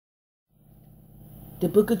The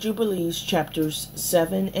book of Jubilees, chapters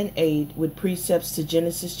 7 and 8, with precepts to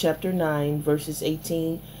Genesis chapter 9, verses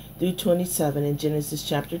 18 through 27, and Genesis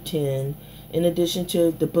chapter 10, in addition to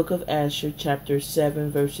the book of Asher, chapter 7,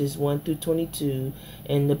 verses 1 through 22,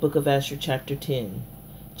 and the book of Asher, chapter 10,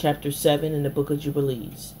 chapter 7, in the book of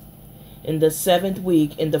Jubilees. In the 7th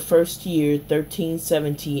week, in the first year,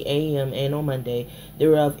 1370 a.m. and on Monday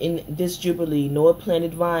thereof, in this Jubilee, Noah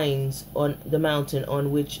planted vines on the mountain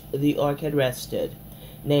on which the ark had rested,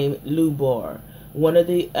 named Lubar, one of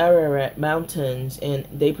the Ararat mountains, and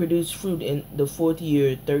they produced fruit in the 4th year,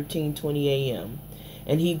 1320 a.m.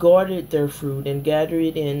 And he guarded their fruit, and gathered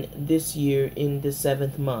it in this year in the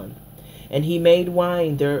 7th month. And he made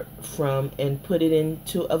wine therefrom, and put it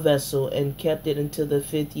into a vessel, and kept it until the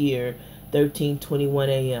 5th year, 1321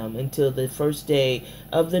 a.m., until the first day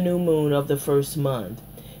of the new moon of the 1st month.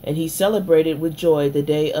 And he celebrated with joy the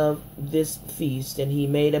day of this feast, and he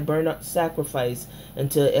made a burnt sacrifice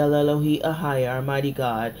unto El Elohi Ahai, our mighty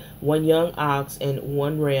God, 1 young ox and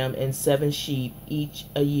 1 ram and 7 sheep, each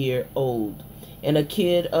a year old, and a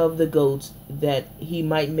kid of the goats, that he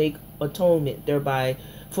might make atonement thereby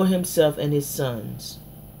for himself and his sons.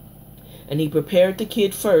 And he prepared the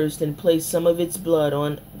kid first, and placed some of its blood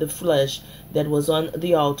on the flesh that was on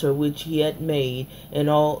the altar which he had made, and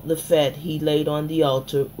all the fat he laid on the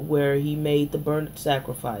altar where he made the burnt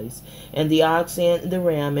sacrifice, and the ox and the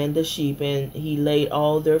ram and the sheep, and he laid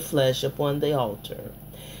all their flesh upon the altar.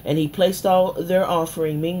 And he placed all their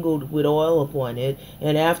offering mingled with oil upon it,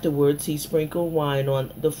 and afterwards he sprinkled wine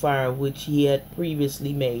on the fire which he had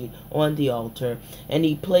previously made on the altar. And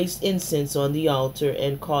he placed incense on the altar,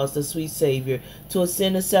 and caused a sweet savour to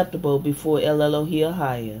ascend acceptable before El Elohi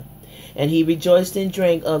Ahai. And he rejoiced and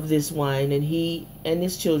drank of this wine, and he and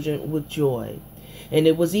his children with joy. And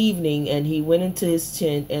it was evening, and he went into his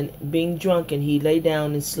tent, and being drunken he lay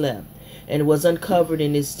down and slept, and was uncovered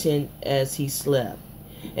in his tent as he slept.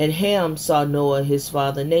 And Ham saw Noah his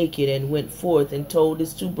father naked, and went forth and told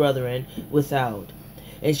his 2 brethren without.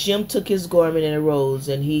 And Shem took his garment and arose,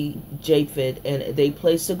 and he Japheth, and they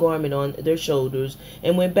placed the garment on their shoulders,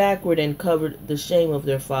 and went backward, and covered the shame of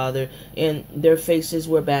their father, and their faces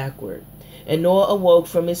were backward. And Noah awoke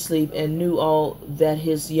from his sleep, and knew all that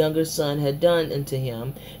his younger son had done unto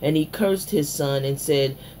him. And he cursed his son, and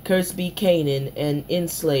said, Cursed be Canaan, and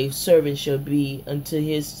enslaved servant shall be unto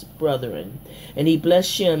his brethren. And he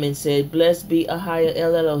blessed Shem, and said, Blessed be Ahai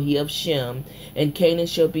El Elohi of Shem, and Canaan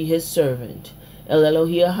shall be his servant. El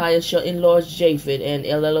Elohi Ahai shall enlarge Japheth, and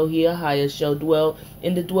El Elohi Ahai shall dwell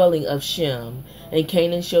in the dwelling of Shem, and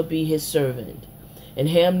Canaan shall be his servant. And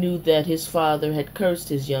Ham knew that his father had cursed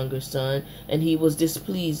his younger son, and he was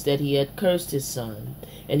displeased that he had cursed his son.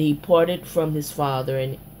 And he parted from his father,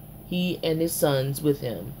 and he and his sons with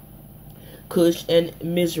him, Cush and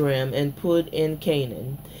Mizraim, and put in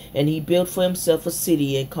Canaan. And he built for himself a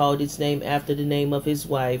city, and called its name after the name of his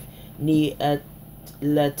wife, Neatlatama,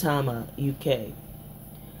 UK.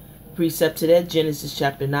 Precept to that, Genesis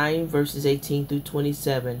chapter 9, verses 18 through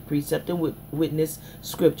 27. Precept and witness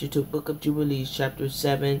scripture to book of Jubilees, chapter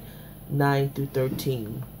 7, 9 through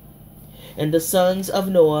 13. And the sons of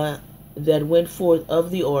Noah that went forth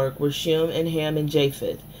of the ark were Shem and Ham and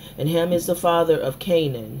Japheth. And Ham is the father of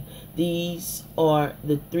Canaan. These are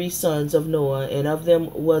the 3 sons of Noah, and of them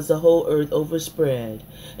was the whole earth overspread.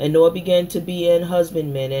 And Noah began to be an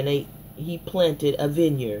husbandman, and he planted a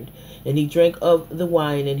vineyard. And he drank of the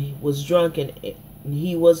wine, and he was drunken, and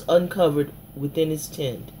he was uncovered within his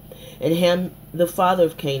tent. And Ham, the father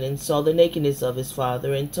of Canaan, saw the nakedness of his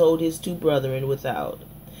father, and told his 2 brethren without.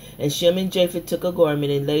 And Shem and Japheth took a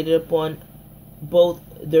garment, and laid it upon both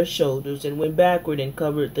their shoulders, and went backward, and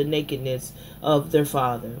covered the nakedness of their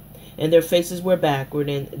father. And their faces were backward,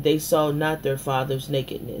 and they saw not their father's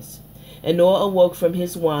nakedness. And Noah awoke from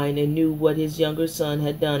his wine, and knew what his younger son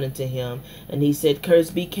had done unto him. And he said,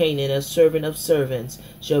 Cursed be Canaan, a servant of servants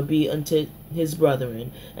shall be unto his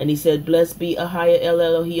brethren. And he said, Blessed be Ahai El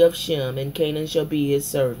Elohi of Shem, and Canaan shall be his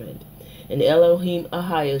servant. And Elohim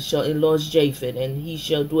Ahai shall enlarge Japheth, and he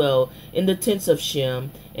shall dwell in the tents of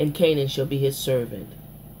Shem, and Canaan shall be his servant.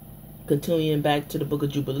 Continuing back to the book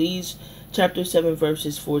of Jubilees, chapter 7,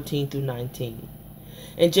 verses 14 through 19.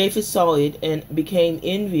 And Japheth saw it, and became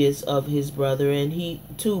envious of his brother, and he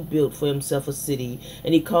too built for himself a city,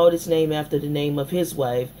 and he called its name after the name of his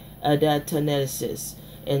wife, Adattanesis.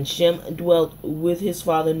 And Shem dwelt with his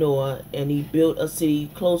father Noah, and he built a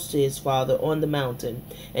city close to his father on the mountain,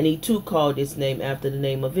 and he too called its name after the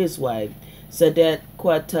name of his wife, Sadat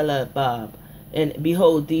Quatalabab. And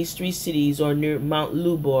behold, these 3 cities are near Mount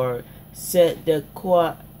Lubar, Sadat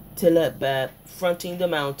Quatalabab, fronting the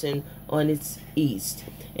mountain on its east,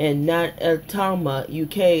 and Talma,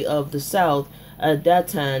 UK of the south,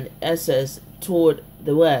 Datan, Esses toward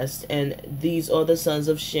the west. And these are the sons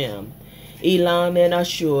of Shem: Elam and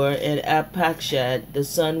Ashur and Apakshad. The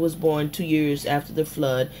son was born 2 years after the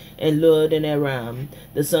flood, and Lud and Aram.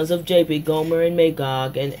 The sons of Japheth: Gomer and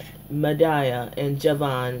Magog, and Mediah and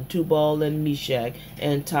Javan, Tubal and Meshach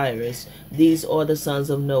and Tyrus. These are the sons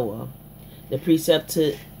of Noah. The precept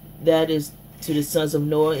that is to the sons of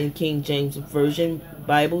Noah in King James Version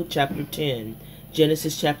Bible, chapter 10.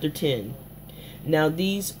 Genesis chapter 10. Now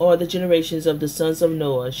these are the generations of the sons of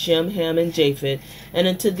Noah: Shem, Ham, and Japheth. And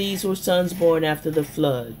unto these were sons born after the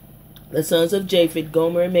flood. The sons of Japheth: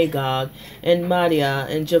 Gomer and Magog, and Mediah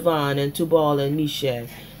and Javan, and Tubal and Meshach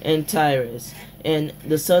and Tyrus. And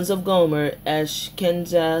the sons of Gomer: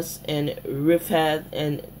 Ashkenaz and Riphath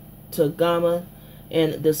and Togarmah.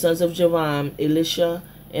 And the sons of Javan: Elisha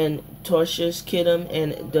and Tarshish, Kittim,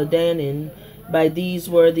 and Dodanim. By these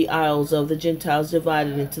were the isles of the Gentiles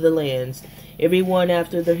divided into the lands, every one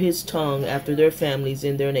after his tongue, after their families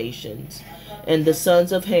in their nations. And the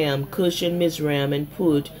sons of Ham: Cush and Mizraim and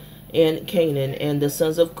Put and Canaan. And the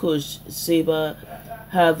sons of Cush: Seba,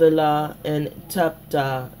 Havilah, and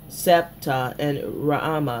Sapta, and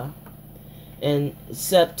Raamah, and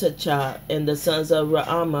Septachah. And the sons of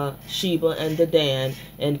Raamah: Sheba and Dedan.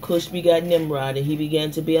 And Cush begat Nimrod, and he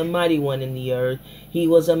began to be a mighty one in the earth. He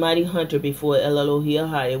was a mighty hunter before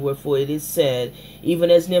Elohiah, wherefore it is said, even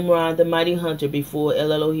as Nimrod the mighty hunter before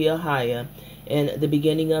Elohiah. And the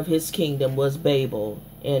beginning of his kingdom was Babel,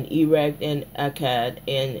 and Erech, and Akkad,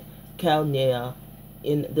 and Calneh,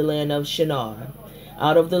 in the land of Shinar.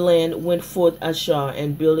 Out of the land went forth Ashur,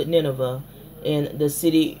 and builded Nineveh, and the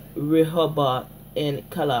city Rehoboth, and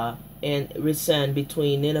Calah, and Resen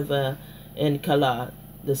between Nineveh and Calah.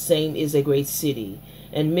 The same is a great city.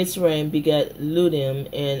 And Mizraim begat Ludim,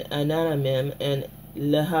 and Anamim, and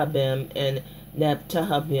Lehabim, and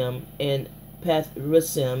Naphtahim, and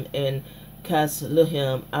Pathrusim, and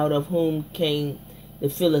Casluhim, out of whom came the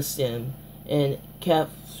Philistine. And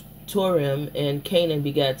Caphtorim. And Canaan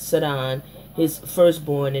begat Sidon, his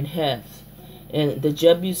firstborn, in Heth. And the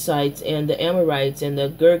Jebusites, and the Amorites, and the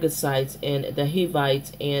Girgasites, and the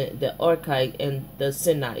Hivites, and the Archite, and the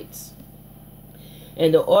Sinites,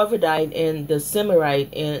 and the Arvadite, and the Semirite,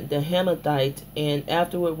 and the Hamathite. And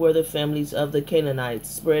afterward were the families of the Canaanites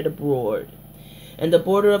spread abroad. And the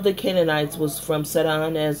border of the Canaanites was from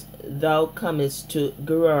Sidon, as thou comest to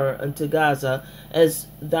Gerar unto Gaza, as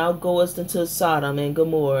thou goest unto Sodom and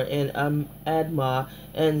Gomorrah, and Admah,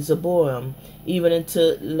 and Zeboim, even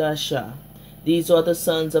unto Lasha. These are the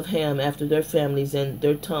sons of Ham after their families, and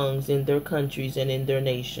their tongues, in their countries, and in their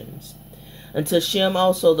nations. Unto Shem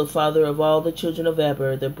also, the father of all the children of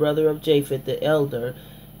Eber, the brother of Japheth the elder,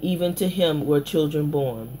 even to him were children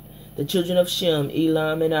born. The children of Shem: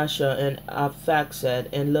 Elam, and Asher, and Aphaxad,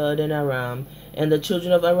 and Lud, and Aram. And the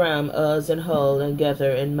children of Aram: Uz, and Hul, and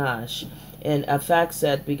Gether, and Mash. And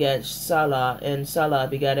Aphaxad begat Salah, and Salah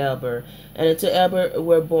begat Eber. And unto Eber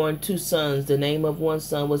were born 2 sons. The name of one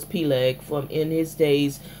son was Peleg, for in his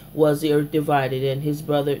days was the earth divided, and his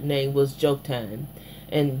brother's name was Joktan.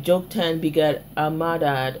 And Joktan begat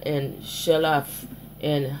Amadad, and Shelaph,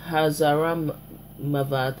 and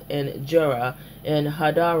Hazaramavat, and Jurah, and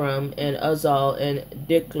Hadaram, and Uzal, and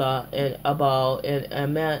Diklah, and Abal, and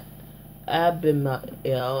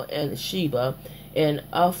Abimael, and Sheba, and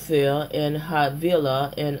Ophir, and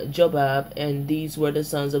Havilah, and Jobab. And these were the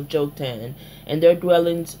sons of Joktan. And their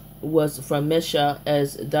dwellings was from Mesha,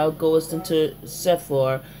 as thou goest into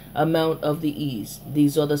Sephor, a mount of the east.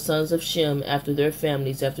 These are the sons of Shem after their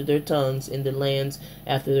families, after their tongues, in the lands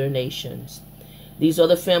after their nations. These are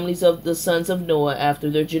the families of the sons of Noah after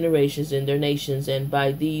their generations, in their nations. And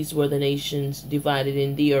by these were the nations divided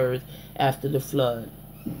in the earth after the flood.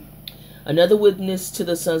 Another witness to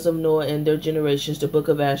the sons of Noah and their generations, the book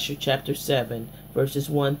of Asher, chapter 7, verses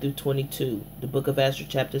 1 through 22. The book of Asher,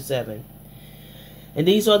 chapter 7. And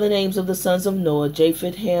these are the names of the sons of Noah: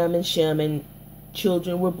 Japheth, Ham, and Shem. And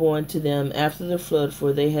children were born to them after the flood,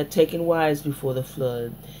 for they had taken wives before the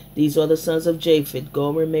flood. These are the sons of Japheth: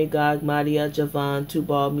 Gomer, Magog, Mediah, Javan,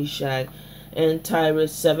 Tubal, Meshach, and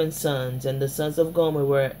Tyrus, 7 sons. And the sons of Gomer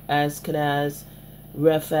were Ashkenaz,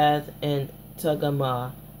 Riphath, and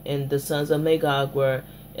Togarmah. And the sons of Magog were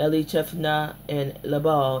Elichephna and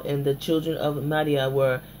Labal. And the children of Mediah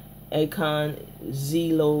were Achan,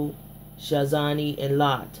 Zelo, Shazani, and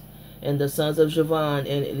Lot. And the sons of Javan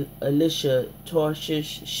and Elisha: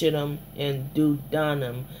 Tarshish, Shittim, and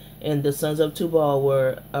Dudanim. And the sons of Tubal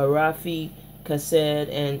were Arafi, Kased,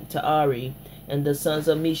 and Taari. And the sons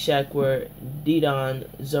of Meshach were Dedan,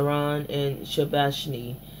 Zaran, and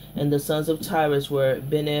Shabashni. And the sons of Tyrus were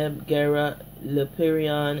Beneb, Gera,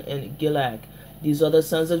 Leperion, and Gilak. These are the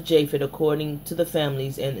sons of Japheth according to the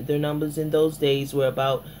families, and their numbers in those days were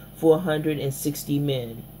about 460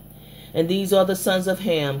 men. And these are the sons of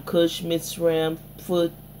Ham, Cush, Mizraim,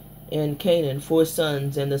 Phut, and Canaan, 4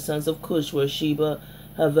 sons. And the sons of Cush were Sheba,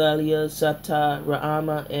 Havaliah, Sabta,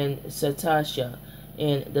 Raama, and Satasha.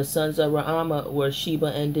 And the sons of Raama were Sheba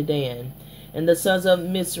and Dedan. And the sons of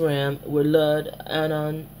Mizraim were Lud,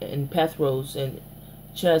 Anan, and Pathros, and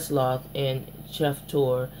Chesloth, and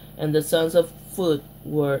Chephtor. And the sons of Phut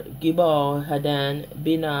were Gebal, Hadan,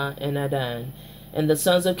 Binah, and Adan. And the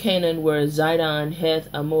sons of Canaan were Zidon,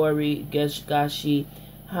 Heth, Amori, Geshgashi,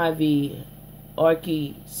 Havi,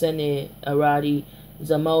 Arki, Sene, Aradi,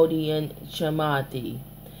 Zamodi, and Chamathi.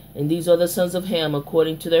 And these are the sons of Ham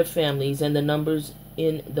according to their families, and the numbers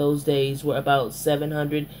in those days were about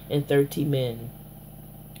 730 men.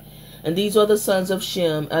 And these are the sons of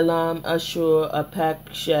Shem, Elam, Ashur,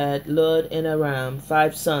 Apakshad, Lud, and Aram,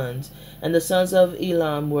 5 sons. And the sons of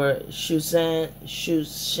Elam were Shushan,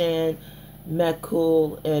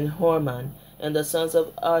 Makul, and Horman. And the sons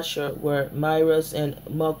of Asher were Myras and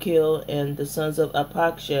Malkil. And the sons of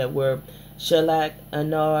Apakshad were Shalak,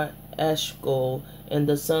 Anar, Ashkol. And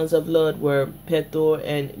the sons of Lud were Pethor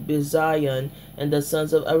and Bizayan. And the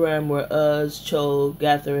sons of Aram were Uz, Chol,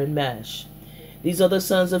 Gather, and Mash. These are the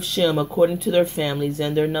sons of Shem according to their families,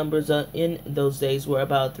 and their numbers in those days were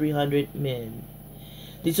about 300 men.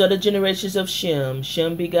 These are the generations of Shem.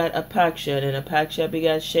 Shem begat Apakshad, and Apakshad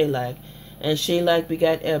begat Shalak, and Shalak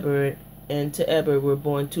begat Eber, and to Eber were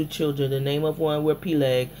born 2 children. The name of one were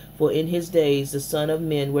Peleg, for in his days the sons of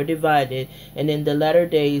men were divided, and in the latter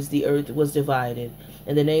days the earth was divided.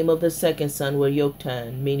 And the name of the second son were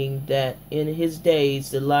Yoktan, meaning that in his days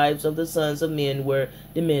the lives of the sons of men were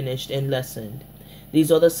diminished and lessened. These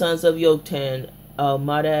are the sons of Yoktan,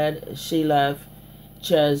 Madad, Shelaf,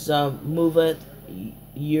 Chazmuvath,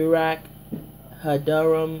 Urak,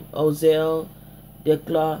 Hadaram, Ozel,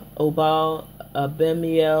 Dikla, Obal,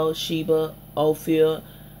 Abemiel, Sheba, Ophir,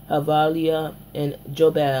 Havaliah, and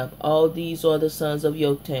Jobab. All these are the sons of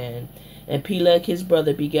Yoktan. And Peleg his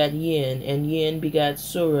brother begat Yin, and Yin begat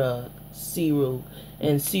Serug,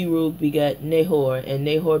 and Serug begat Nahor, and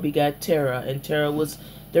Nahor begat Terah, and Terah was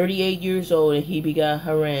 38 years old, and he begat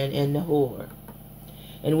Haran and Nahor.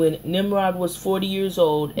 And when Nimrod was 40 years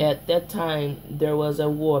old, at that time there was a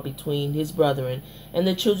war between his brethren and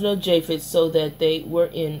the children of Japheth, so that they were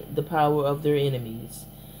in the power of their enemies.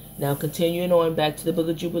 Now continuing on back to the book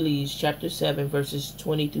of Jubilees, chapter 7, verses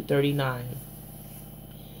 20 through 39.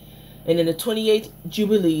 And in the 28th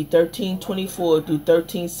Jubilee, 1324 through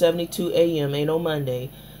 1372 a.m., ain't no Monday,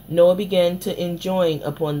 Noah began to enjoin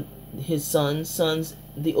upon his sons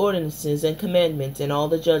the ordinances and commandments and all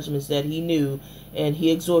the judgments that he knew, and he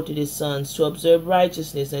exhorted his sons to observe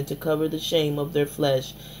righteousness and to cover the shame of their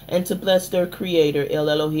flesh, and to bless their Creator, El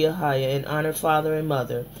Elohihaya, and honor father and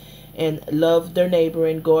mother, and love their neighbor,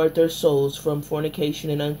 and guard their souls from fornication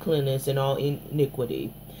and uncleanness and all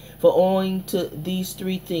iniquity. For owing to these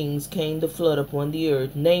 3 things came the flood upon the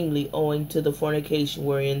earth, namely, owing to the fornication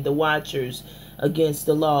wherein the watchers against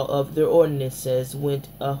the law of their ordinances went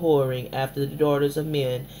a-whoring after the daughters of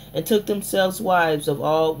men, and took themselves wives of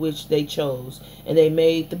all which they chose, and they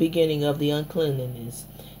made the beginning of the uncleanness.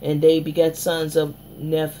 And they begat sons of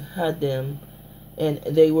Nephhadim, and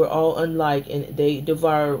they were all unlike, and they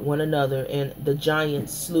devoured one another, and the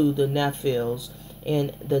giants slew the Nephils,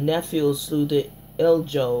 and the Nephils slew the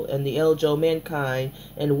Eljo, and the Eljo mankind,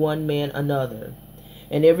 and one man another.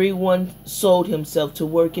 And every one sold himself to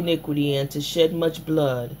work iniquity, and to shed much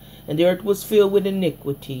blood. And the earth was filled with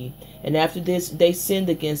iniquity. And after this they sinned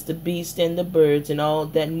against the beast and the birds, and all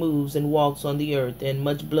that moves and walks on the earth. And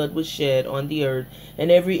much blood was shed on the earth,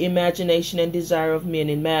 and every imagination and desire of men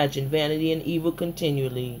imagined vanity and evil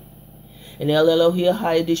continually. And El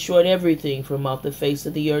Elohihai destroyed everything from off the face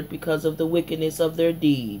of the earth because of the wickedness of their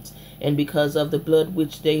deeds, and because of the blood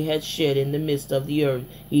which they had shed in the midst of the earth.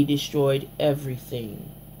 He destroyed everything.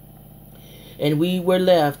 And we were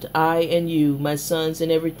left, I and you, my sons,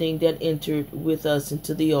 and everything that entered with us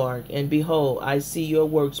into the ark. And behold, I see your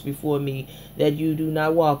works before me, that you do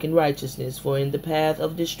not walk in righteousness. For in the path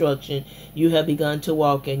of destruction you have begun to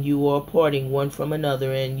walk, and you are parting one from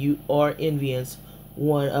another, and you are envious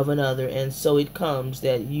one of another. And so it comes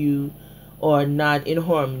that you are not in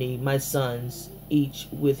harmony, my sons, each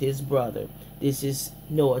with his brother. This is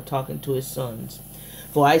Noah talking to his sons.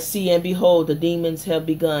 For I see and behold, the demons have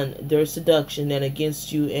begun their seduction, and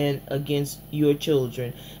against you and against your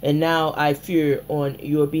children. And now I fear on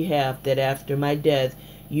your behalf that after my death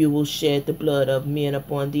you will shed the blood of men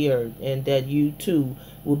upon the earth, and that you too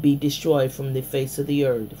will be destroyed from the face of the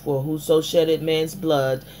earth. For whoso sheddeth man's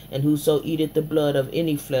blood, and whoso eateth the blood of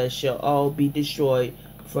any flesh, shall all be destroyed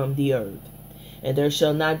from the earth. And there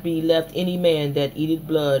shall not be left any man that eateth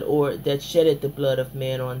blood, or that sheddeth the blood of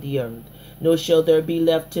man on the earth. Nor shall there be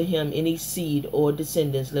left to him any seed or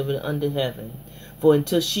descendants living under heaven. For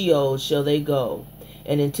into Sheol shall they go,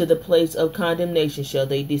 and into the place of condemnation shall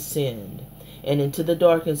they descend, and into the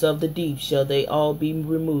darkness of the deep shall they all be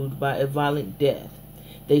removed by a violent death.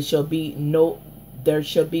 There shall be no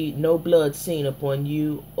blood seen upon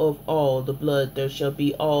you of all the blood there shall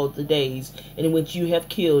be all the days in which you have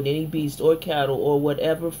killed any beast or cattle or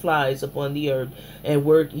whatever flies upon the earth, and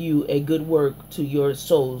work you a good work to your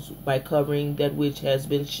souls by covering that which has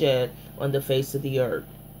been shed on the face of the earth.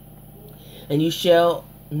 And you shall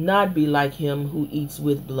not be like him who eats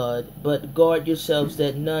with blood, but guard yourselves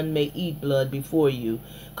that none may eat blood before you.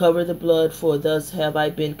 Cover the blood, for thus have I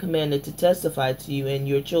been commanded to testify to you and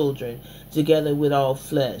your children, together with all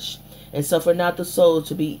flesh. And suffer not the soul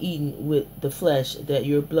to be eaten with the flesh, that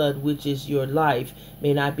your blood, which is your life,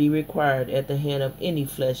 may not be required at the hand of any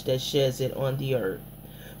flesh that sheds it on the earth.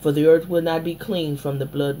 For the earth will not be clean from the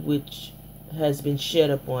blood which has been shed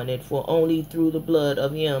upon it, for only through the blood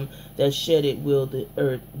of him that shed it will the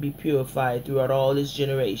earth be purified throughout all its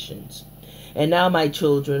generations. And now, my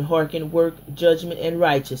children, hearken, work judgment and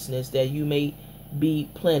righteousness, that you may be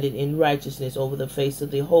planted in righteousness over the face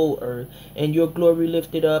of the whole earth, and your glory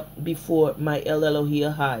lifted up before my El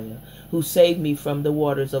Elohim, who saved me from the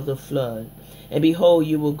waters of the flood. And behold,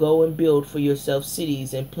 you will go and build for yourselves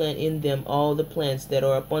cities, and plant in them all the plants that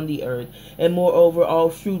are upon the earth, and moreover all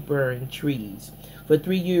fruit-bearing trees. For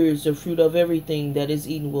 3 years the fruit of everything that is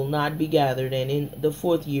eaten will not be gathered, and in the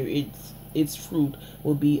 4th year its fruit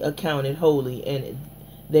will be accounted holy, and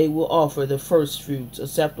they will offer the first fruits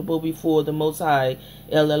acceptable before the Most High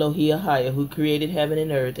El Elohim, who created heaven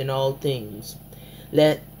and earth and all things.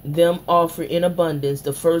 Let them offer in abundance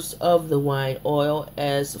the first of the wine oil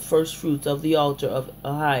as first fruits of the altar of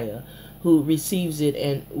Ahiah, who receives it,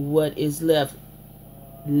 and what is left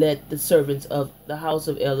let the servants of the house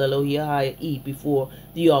of El Elohim eat before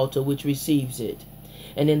the altar which receives it.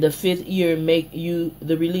 And in the 5th year make you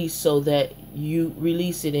the release, so that you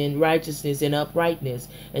release it in righteousness and uprightness,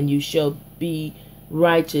 and you shall be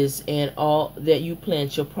righteous, and all that you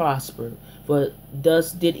plant shall prosper. For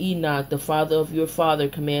thus did Enoch, the father of your father,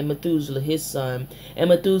 command Methuselah his son, and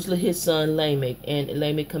Methuselah his son Lamech, and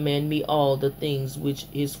Lamech commanded me all the things which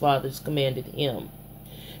his fathers commanded him.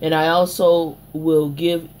 And I also will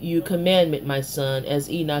give you commandment, my son, as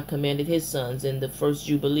Enoch commanded his sons in the first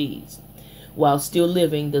Jubilees. While still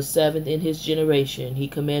living, the 7th in his generation, he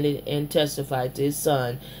commanded and testified to his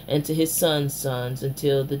son and to his son's sons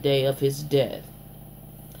until the day of his death.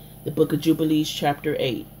 The book of Jubilees, chapter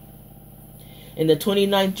 8. In the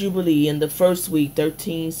 29th Jubilee, in the 1st week,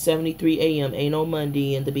 1373 a.m., Anno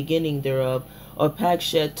Monday, in the beginning thereof,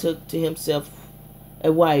 Arpachshad took to himself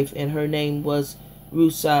a wife, and her name was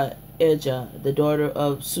Rusah-Ejah, the daughter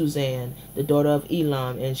of Suzanne, the daughter of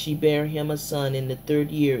Elam, and she bare him a son in the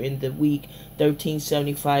 3rd year, in the week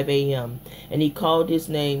 1375 a.m., and he called his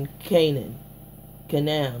name Canaan.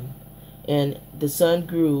 And the son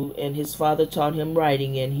grew, and his father taught him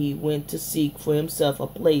writing, and he went to seek for himself a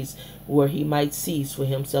place where he might seize for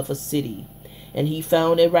himself a city. And he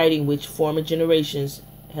found a writing which former generations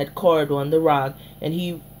had carved on the rock, and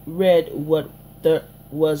he read what there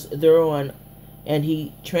was thereon, and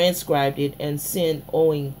he transcribed it and sinned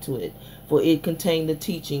owing to it, for it contained the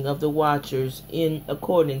teaching of the watchers, in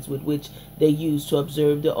accordance with which they used to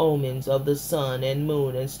observe the omens of the sun and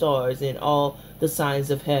moon and stars and all the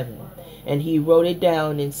signs of heaven. And he wrote it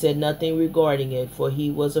down and said nothing regarding it, for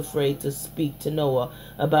he was afraid to speak to Noah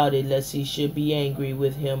about it, lest he should be angry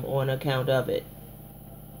with him on account of it.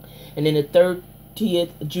 And in the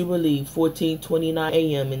 30th Jubilee, 1429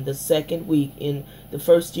 a.m., in the 2nd week, in the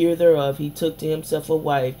 1st year thereof, he took to himself a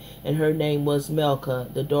wife, and her name was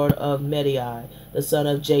Melchah, the daughter of Medai, the son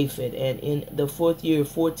of Japhet. And in the 4th year,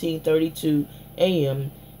 1432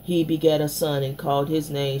 a.m., he begat a son, and called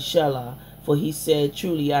his name Shelah, for he said,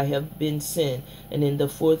 Truly I have been sent. And in the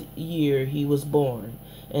 4th year he was born.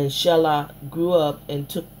 And Shelah grew up and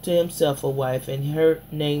took to himself a wife, and her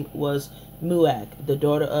name was Muach, the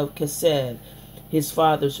daughter of Kesed, his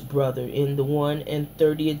father's brother, in the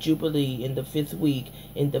 31st Jubilee, in the 5th week,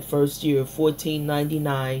 in the 1st year,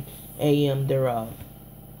 1499 a.m. thereof.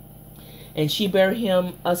 And she bare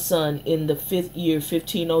him a son in the 5th year,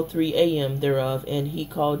 1503 a.m. thereof, and he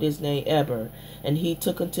called his name Eber. And he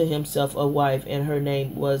took unto himself a wife, and her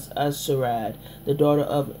name was Asurad, the daughter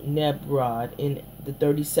of Nebrod, in the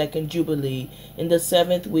 32nd Jubilee, in the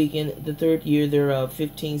 7th week, in the 3rd year thereof,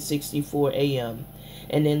 1564 a.m.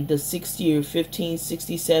 And in the 6th year,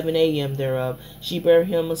 1567 a.m. thereof, she bare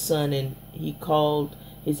him a son, and he called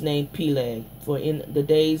his name Peleg. For in the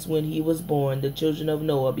days when he was born, the children of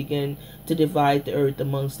Noah began to divide the earth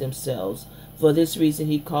amongst themselves. For this reason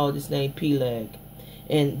he called his name Peleg.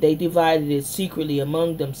 And they divided it secretly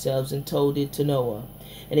among themselves, and told it to Noah.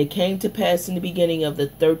 And it came to pass in the beginning of the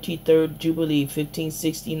 33rd Jubilee,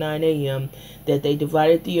 1569 a.m., that they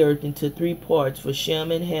divided the earth into 3 parts for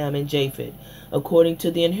Shem and Ham and Japheth, according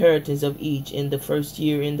to the inheritance of each, in the 1st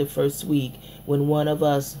year, in the 1st week, when one of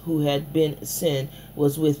us who had been sent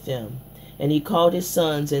was with them. And he called his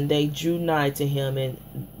sons, and they drew nigh to him, and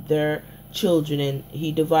their children, and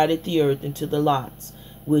he divided the earth into the lots,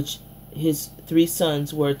 which his 3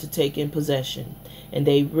 sons were to take in possession. And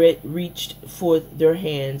they reached forth their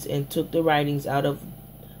hands, and took the writings out of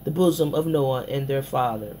the bosom of Noah and their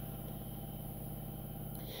father.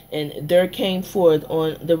 And there came forth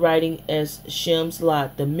on the writing as Shem's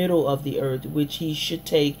lot the middle of the earth, which he should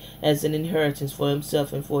take as an inheritance for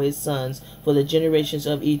himself and for his sons, for the generations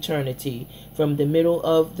of eternity, from the middle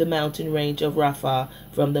of the mountain range of Rapha,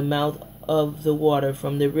 from the mouth of the water,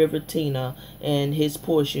 from the river Tina, and his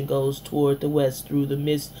portion goes toward the west through the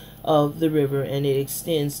midst of the river, and it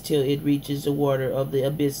extends till it reaches the water of the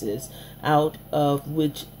abysses, out of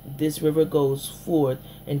which this river goes forth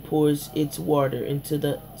and pours its water into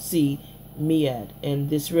the sea Mead.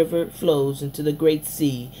 And this river flows into the great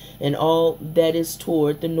sea, and all that is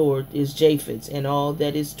toward the north is Japheth's, and all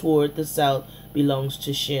that is toward the south belongs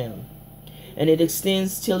to Shem. And it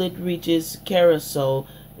extends till it reaches Carousel.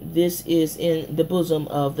 This is in the bosom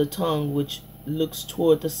of the tongue which looks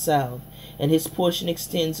toward the south, and his portion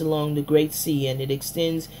extends along the great sea, and it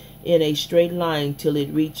extends in a straight line till it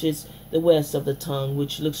reaches the west of the tongue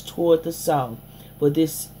which looks toward the south. For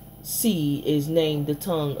this sea is named the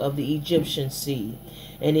tongue of the Egyptian sea.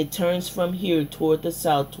 And it turns from here toward the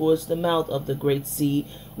south, towards the mouth of the great sea,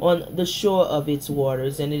 on the shore of its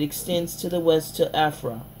waters, and it extends to the west to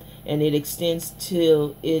Aphra. And it extends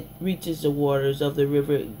till it reaches the waters of the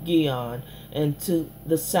river Gihon, and to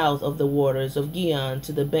the south of the waters of Gihon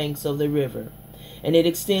to the banks of the river. And it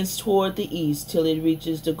extends toward the east till it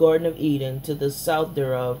reaches the Garden of Eden, to the south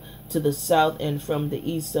thereof, to the south, and from the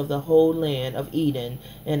east of the whole land of Eden,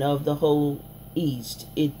 and of the whole east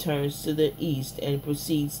it turns to the east, and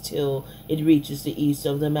proceeds till it reaches the east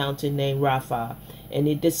of the mountain named Rapha, and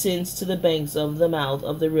it descends to the banks of the mouth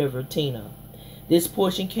of the river Tina. This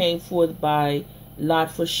portion came forth by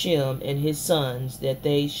lot for Shem and his sons, that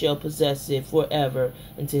they shall possess it forever,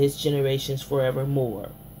 and to his generations forevermore.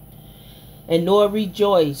 And Noah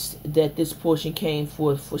rejoiced that this portion came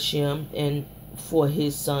forth for Shem and for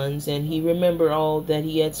his sons, and he remembered all that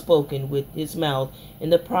he had spoken with his mouth in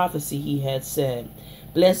the prophecy he had said.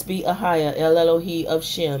 Blessed be Ahiah El Elohi of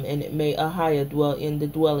Shem, and may Ahiah dwell in the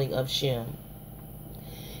dwelling of Shem.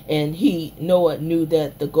 And he, Noah, knew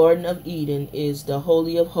that the Garden of Eden is the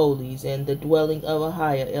Holy of Holies, and the dwelling of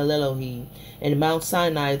Ahiah El Elohi, and Mount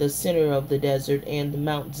Sinai the center of the desert, and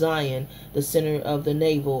Mount Zion the center of the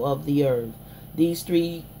navel of the earth. These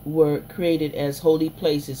 3 were created as holy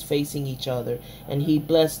places facing each other, and he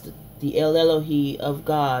blessed the El Elohi of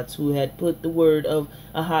gods, who had put the word of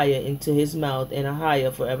Ahiah into his mouth, and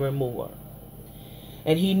Ahiah forevermore.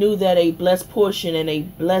 And he knew that a blessed portion and a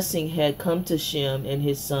blessing had come to Shem and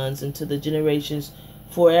his sons, and to the generations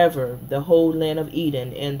forever, the whole land of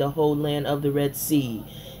Eden, and the whole land of the Red Sea,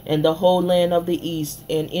 and the whole land of the east,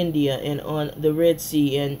 and India, and on the Red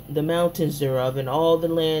Sea, and the mountains thereof, and all the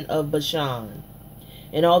land of Bashan,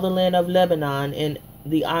 and all the land of Lebanon, and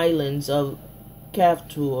the islands of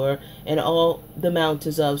Caphtor, and all the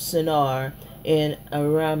mountains of Shinar, and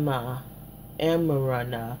Amarana,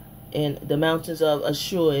 and the mountains of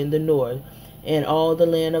Ashur in the north, and all the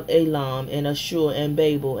land of Elam, and Ashur, and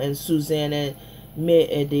Babel, and Susan, and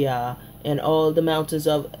Media, and all the mountains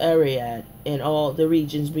of Ariad, and all the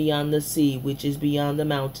regions beyond the sea, which is beyond the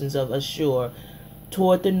mountains of Ashur,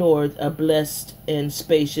 toward the north, a blessed and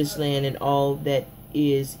spacious land, and all that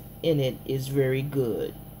is in it is very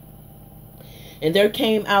good. And there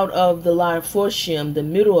came out of the lot for Shem the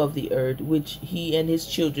middle of the earth, which he and his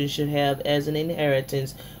children should have as an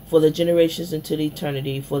inheritance for the generations unto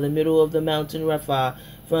eternity, for the middle of the mountain Rapha,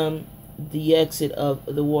 from the exit of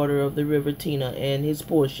the water of the river Tina, and his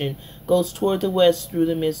portion goes toward the west through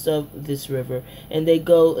the midst of this river, and they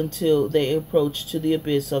go until they approach to the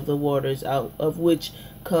abyss of the waters, out of which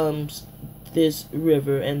comes this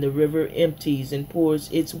river, and the river empties and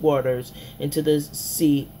pours its waters into the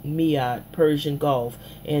sea Miad, Persian Gulf,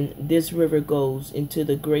 and this river goes into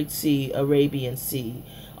the great sea, Arabian Sea.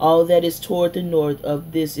 All that is toward the north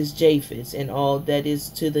of this is Japheth, and all that is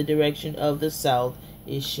to the direction of the south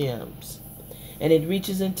is Shem's. And it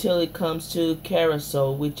reaches until it comes to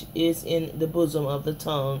Carousel, which is in the bosom of the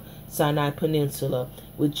tongue, Sinai Peninsula,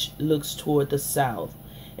 which looks toward the south.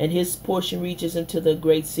 And his portion reaches into the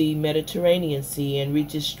great sea, Mediterranean Sea, and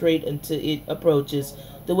reaches straight until it approaches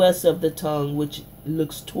the west of the tongue, which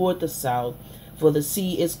looks toward the south. For the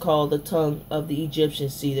sea is called the tongue of the Egyptian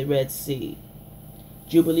Sea, the Red Sea.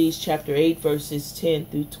 Jubilees chapter 8, verses 10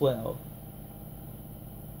 through 12.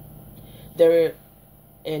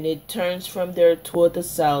 And it turns from there toward the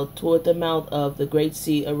south, toward the mouth of the great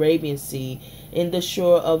sea, Arabian Sea, in the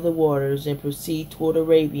shore of the waters, and proceed toward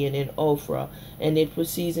Arabian and Ophrah, and it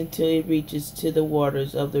proceeds until it reaches to the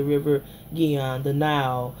waters of the river Gihon, the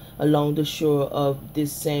Nile, along the shore of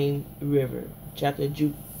this same river. Chapter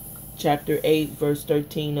 8, verse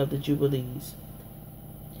 13 of the Jubilees.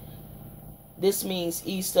 This means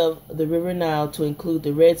east of the river Nile to include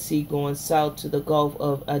the Red Sea, going south to the Gulf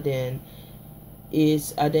of Aden,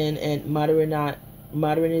 is Aden and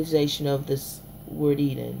modernization of this word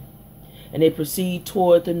Eden. And they proceed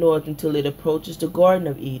toward the north until it approaches the Garden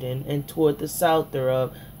of Eden, and toward the south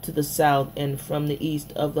thereof to the south, and from the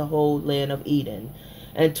east of the whole land of Eden,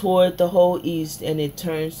 and toward the whole east, and it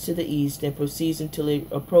turns to the east, and proceeds until it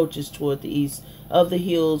approaches toward the east of the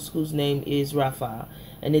hills whose name is Rapha,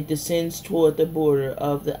 and it descends toward the border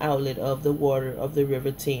of the outlet of the water of the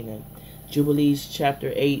river Tina. Jubilees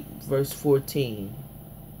chapter 8, verse 14.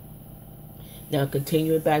 Now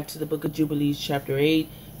continuing back to the book of Jubilees chapter 8,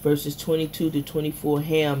 verses 22 to 24,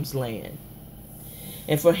 Ham's land.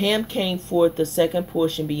 And for Ham came forth the second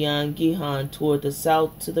portion beyond Gihon toward the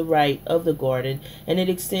south to the right of the garden, and it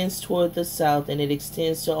extends toward the south, and it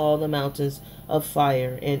extends to all the mountains of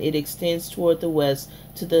fire, and it extends toward the west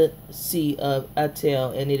to the sea of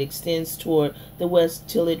Atel, and it extends toward the west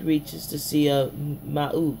till it reaches the sea of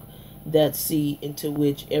Ma'uk, that sea into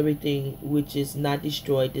which everything which is not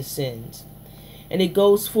destroyed descends. And it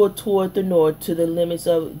goes forth toward the north to the limits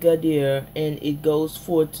of Gadir, and it goes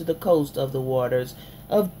forth to the coast of the waters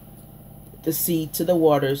of the sea, to the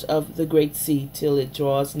waters of the great sea, till it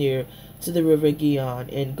draws near to the river Gihon,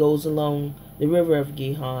 and goes along the river of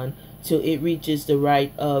Gihon till it reaches the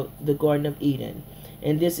right of the Garden of Eden.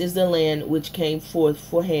 And this is the land which came forth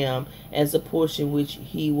for Ham as a portion which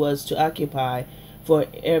he was to occupy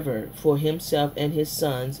forever for himself and his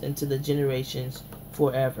sons, and to the generations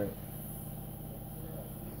forever.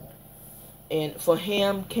 And for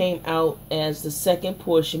Ham came out as the second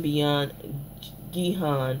portion beyond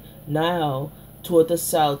Gihon, Nile, toward the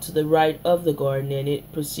south to the right of the garden, and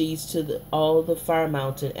it proceeds to all the fire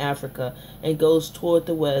mountain, Africa, and goes toward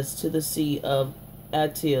the west to the sea of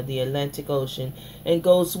Atil, the Atlantic Ocean, and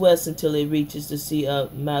goes west until it reaches the sea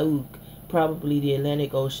of Ma'uk, probably the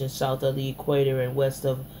Atlantic Ocean, south of the equator and west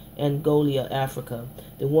of Angola, Africa,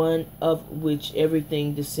 the one of which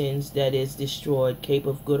everything descends that is destroyed, Cape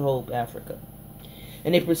of Good Hope, Africa.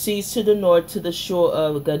 And it proceeds to the north to the shore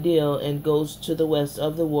of Gadil, and goes to the west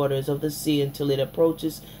of the waters of the sea until it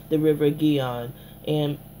approaches the river Gihon,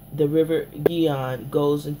 and the river Gihon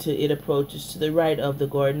goes until it approaches to the right of the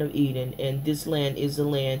Garden of Eden, and this land is the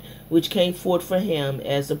land which came forth for him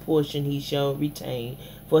as a portion he shall retain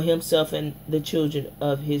for himself and the children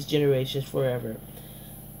of his generations forever.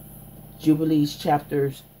 Jubilees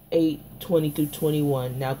chapters 8, 20 through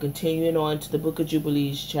 21. Now continuing on to the book of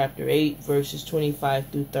Jubilees chapter 8, verses 25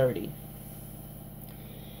 through 30.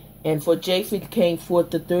 And for Japheth came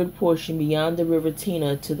forth the third portion beyond the river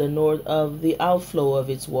Tina to the north of the outflow of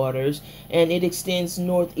its waters, and it extends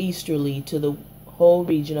northeasterly to the whole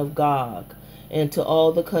region of Gog, and to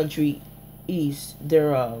all the country east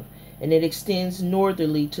thereof. And it extends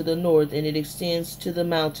northerly to the north, and it extends to the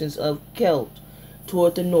mountains of Kelt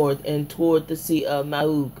toward the north, and toward the sea of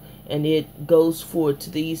Ma'uk, and it goes forth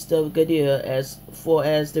to the east of Gadir as far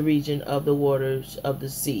as the region of the waters of the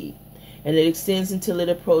sea. And it extends until it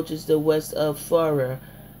approaches the west of Farah,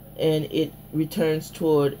 and it returns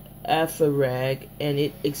toward Apharag, and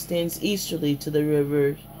it extends easterly to the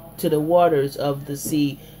river, to the waters of the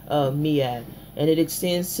sea of Miad, and it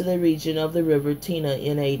extends to the region of the river Tina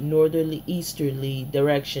in a northerly easterly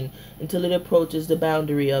direction until it approaches the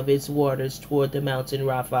boundary of its waters toward the mountain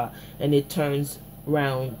Rapha, and it turns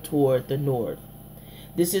round toward the north.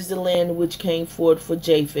 This is the land which came forth for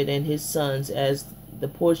Japheth and his sons as the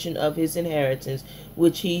portion of his inheritance,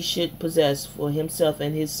 which he should possess for himself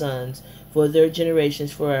and his sons for their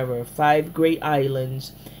generations forever. 5 great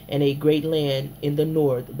islands and a great land in the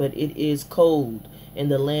north, but it is cold,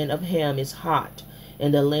 and the land of Ham is hot,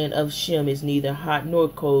 and the land of Shem is neither hot nor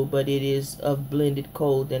cold, but it is of blended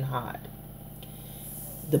cold and hot.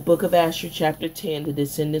 The book of Asher, chapter 10. The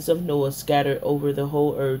descendants of Noah scattered over the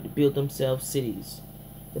whole earth built themselves cities.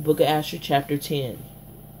 The book of Asher, chapter 10.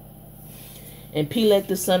 And Peleg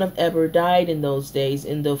the son of Eber died in those days,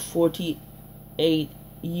 in the 48th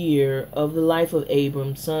year of the life of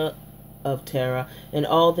Abram son of Terah, and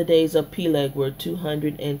all the days of Peleg were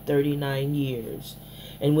 239 years.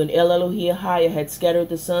 And when Elohim had scattered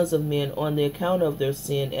the sons of men on the account of their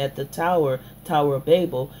sin at the tower of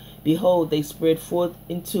Babel, behold, they spread forth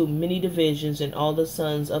into many divisions, and all the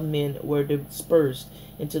sons of men were dispersed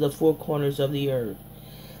into the 4 corners of the earth.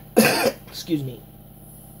 Excuse me.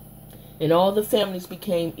 And all the families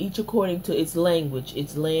became each according to its language,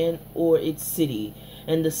 its land, or its city.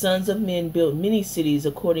 And the sons of men built many cities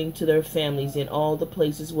according to their families in all the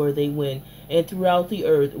places where they went, and throughout the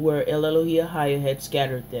earth where Elohim had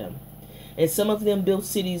scattered them. And some of them built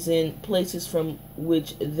cities in places from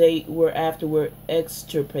which they were afterward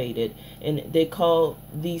extirpated, and they called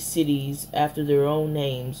these cities after their own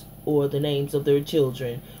names, or the names of their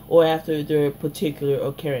children, or after their particular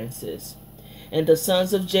occurrences. And the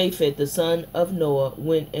sons of Japheth, the son of Noah,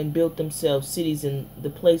 went and built themselves cities in the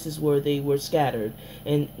places where they were scattered,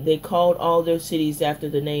 and they called all their cities after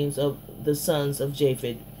the names of the sons of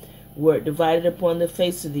Japheth, were divided upon the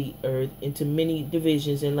face of the earth into many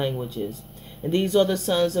divisions and languages. And these are the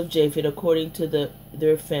sons of Japheth according to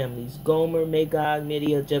their families: Gomer, Magog,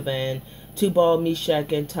 Midian, Javan, Tubal,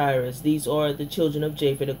 Meshach, and Tyrus. These are the children of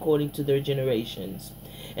Japheth according to their generations.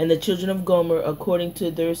 And the children of Gomer according to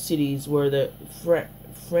their cities were the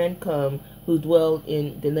Francum, who dwelled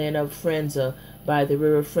in the land of Franza, by the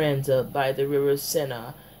river Franza, by the river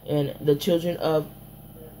Senah. And the children of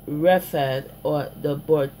Rephath, or the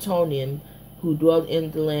Bortonian, who dwelled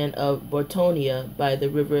in the land of Bortonia, by the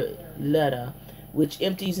river Leda, which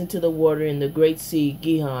empties into the water in the great sea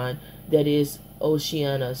Gihon, that is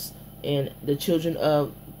Oceanus. And the children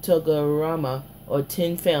of Togarmah, or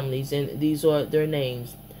 10 families, and these are their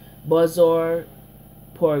names: Bozor,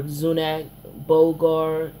 Porzunak,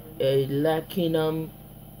 Bogar, Lakinum,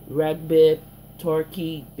 Ragbib,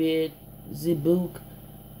 Torki, Bid, Zebuk,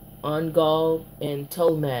 Ongal, and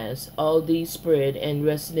Tolmaz. All these spread and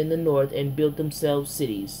rested in the north, and built themselves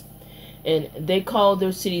cities. And they called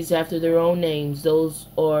their cities after their own names. Those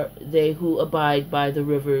are they who abide by the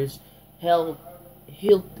rivers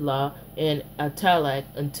Hiltla and Atalak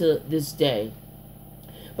until this day.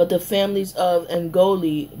 But the families of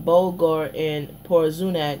Angoli, Bulgar, and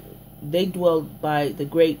Porzunak, they dwelt by the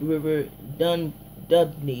great river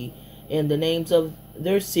Dubni, and the names of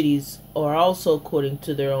their cities are also according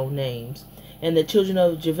to their own names. And the children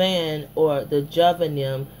of Javan, or the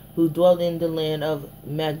Javanim, who dwelt in the land of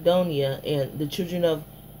Macedonia, and the children of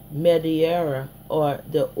Mediara, or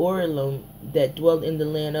the Orilim, that dwelt in the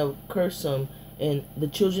land of Cursum, and the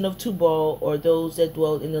children of Tubal, or those that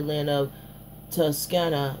dwelt in the land of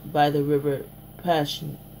Tuscana, by the river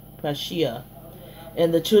Pashia.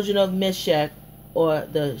 And the children of Meshach, or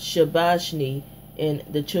the Shabashni, and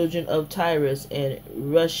the children of Tyrus and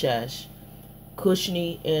Rushash,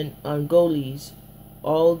 Cushni, and Angolis.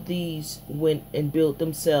 All these went and built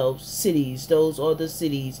themselves cities. Those are the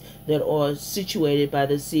cities that are situated by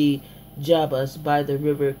the sea Jabus, by the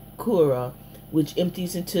river Kura, which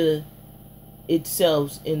empties into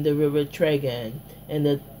itself in the river Tragan. And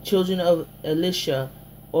the children of Elisha,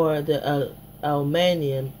 or the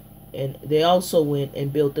Almanian, and they also went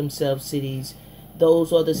and built themselves cities.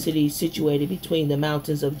 Those are the cities situated between the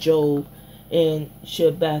mountains of Job and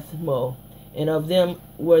Shebathmo. And of them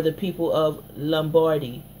were the people of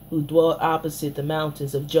Lombardy, who dwelt opposite the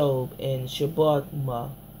mountains of Job and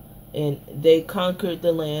Shebathmo. And they conquered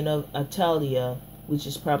the land of Italia, which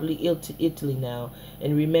is probably Italy now,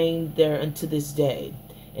 and remained there unto this day.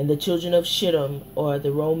 And the children of Shittim, or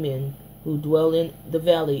the Roman, who dwell in the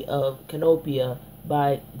valley of Canopia,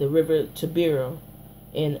 by the river Tiberia.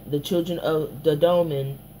 And the children of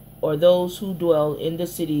Dodoman, or those who dwell in the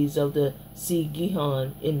cities of the sea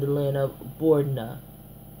Gihon, in the land of Bordna.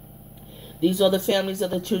 These are the families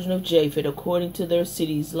of the children of Japheth according to their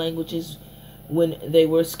cities' languages, when they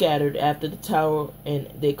were scattered after the tower, and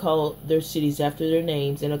they called their cities after their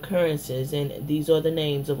names and occurrences. And these are the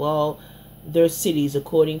names of all their cities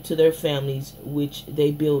according to their families, which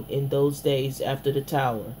they built in those days after the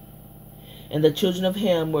tower. And the children of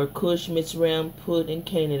Ham were Cush, Mizraim, Put, and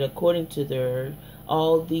Canaan, according to their.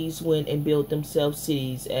 All these went and built themselves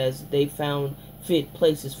cities, as they found fit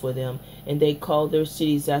places for them. And they called their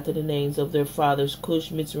cities after the names of their fathers,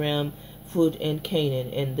 Cush, Mizraim, Put, and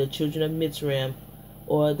Canaan. And the children of Mizraim,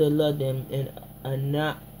 or the Ludim, and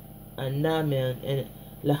Anamim, and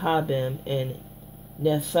Lahabim, and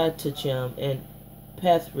Nephatachim, and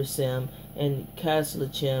Pathrasim, and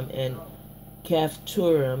Caslachim, and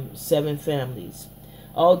Caphturim, 7 families.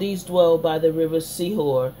 All these dwell by the river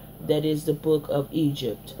Sihor, that is the brook of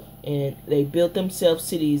Egypt. And they built themselves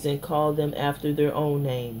cities and called them after their own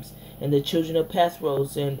names. And the children of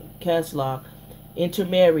Pathros and Casloch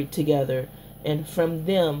intermarried together, and from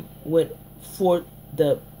them went forth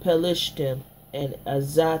the Pelishtim, and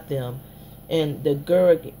Azathim, and the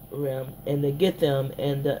Gergarim, and the Githim,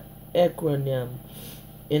 and the Ekronim,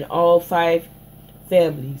 in all 5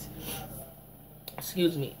 families.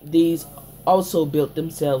 These also built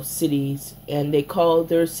themselves cities, and they called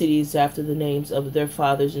their cities after the names of their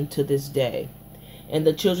fathers unto this day. And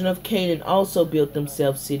the children of Canaan also built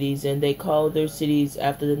themselves cities, and they called their cities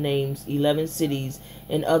after the names, 11 cities,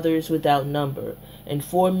 and others without number. And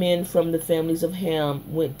 4 men from the families of Ham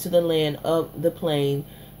went to the land of the plain.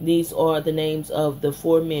 These are the names of the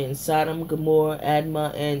 4 men, Sodom, Gomorrah,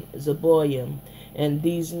 Admah, and Zeboiim. And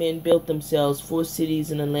these men built themselves 4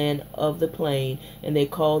 cities in the land of the plain, and they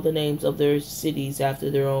called the names of their cities after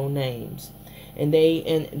their own names. And they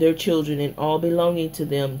and their children and all belonging to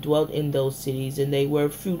them dwelt in those cities, and they were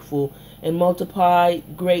fruitful and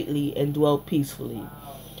multiplied greatly and dwelt peacefully.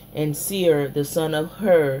 And Seir, the son of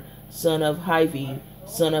Hur, son of Hivi,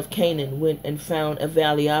 son of Canaan, went and found a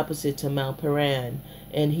valley opposite to Mount Paran,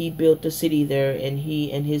 and he built a city there, and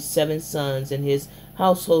he and his 7 sons and his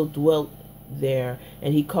household dwelt there.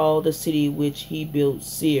 And he called the city which he built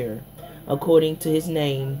Seir, according to his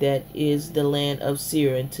name, that is the land of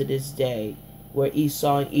Seir unto this day, where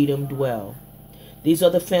Esau and Edom dwell. These are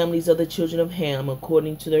the families of the children of Ham,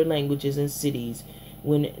 according to their languages and cities,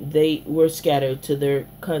 when they were scattered to their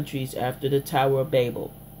countries after the Tower of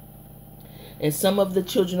Babel. And some of the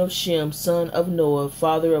children of Shem, son of Noah,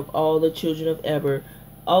 father of all the children of Eber,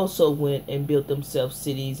 also went and built themselves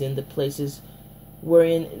cities in the places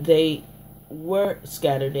wherein they were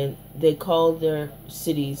scattered, and they called their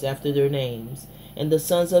cities after their names. And the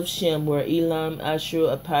sons of Shem were Elam,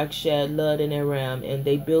 Ashur, Apakshad, Lud, and Aram, and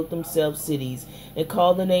they built themselves cities, and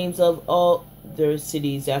called the names of all their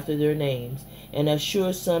cities after their names. And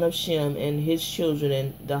Ashur, son of Shem, and his children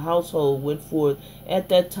and the household went forth at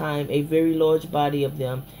that time, a very large body of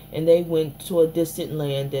them, and they went to a distant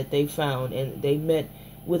land that they found, and they met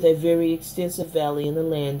with a very extensive valley in the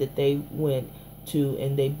land that they went to,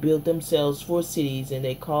 and they built themselves 4 cities, and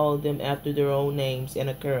they called them after their own names and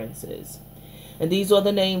occurrences. And these are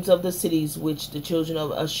the names of the cities which the children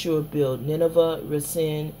of Ashur built: Nineveh,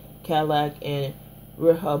 Resen, Calach, and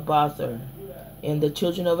Rehoboth. And the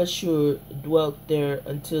children of Ashur dwelt there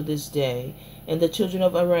until this day. And the children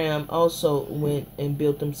of Aram also went and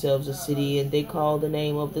built themselves a city, and they called the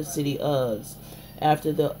name of the city Uz,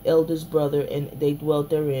 after the eldest brother, and they dwelt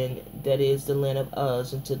therein, that is the land of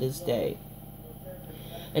Uz, until this day.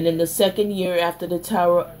 And in the 2nd year after the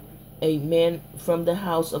tower, a man from the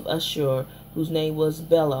house of Ashur, whose name was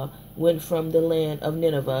Bela, went from the land of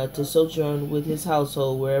Nineveh to sojourn with his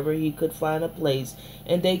household wherever he could find a place.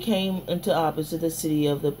 And they came unto opposite the city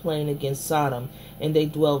of the plain against Sodom, and they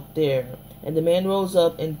dwelt there. And the man rose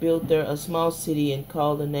up and built there a small city, and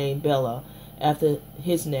called the name Bela, after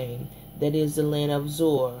his name, that is the land of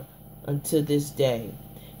Zor, unto this day.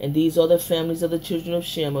 And these are the families of the children of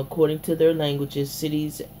Shem, according to their languages,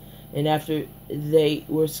 cities, and after they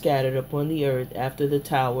were scattered upon the earth after the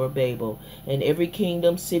Tower of Babel. And every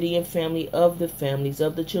kingdom, city, and family of the families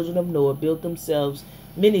of the children of Noah built themselves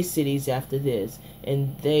many cities after this.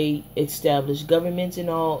 And they established governments in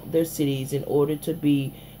all their cities in order to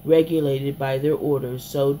be regulated by their orders.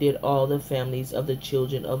 So did all the families of the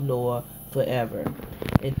children of Noah forever.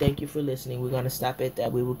 And thank you for listening. We're going to stop at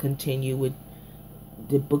that. We will continue with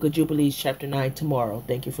the book of Jubilees chapter 9 tomorrow.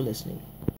 Thank you for listening.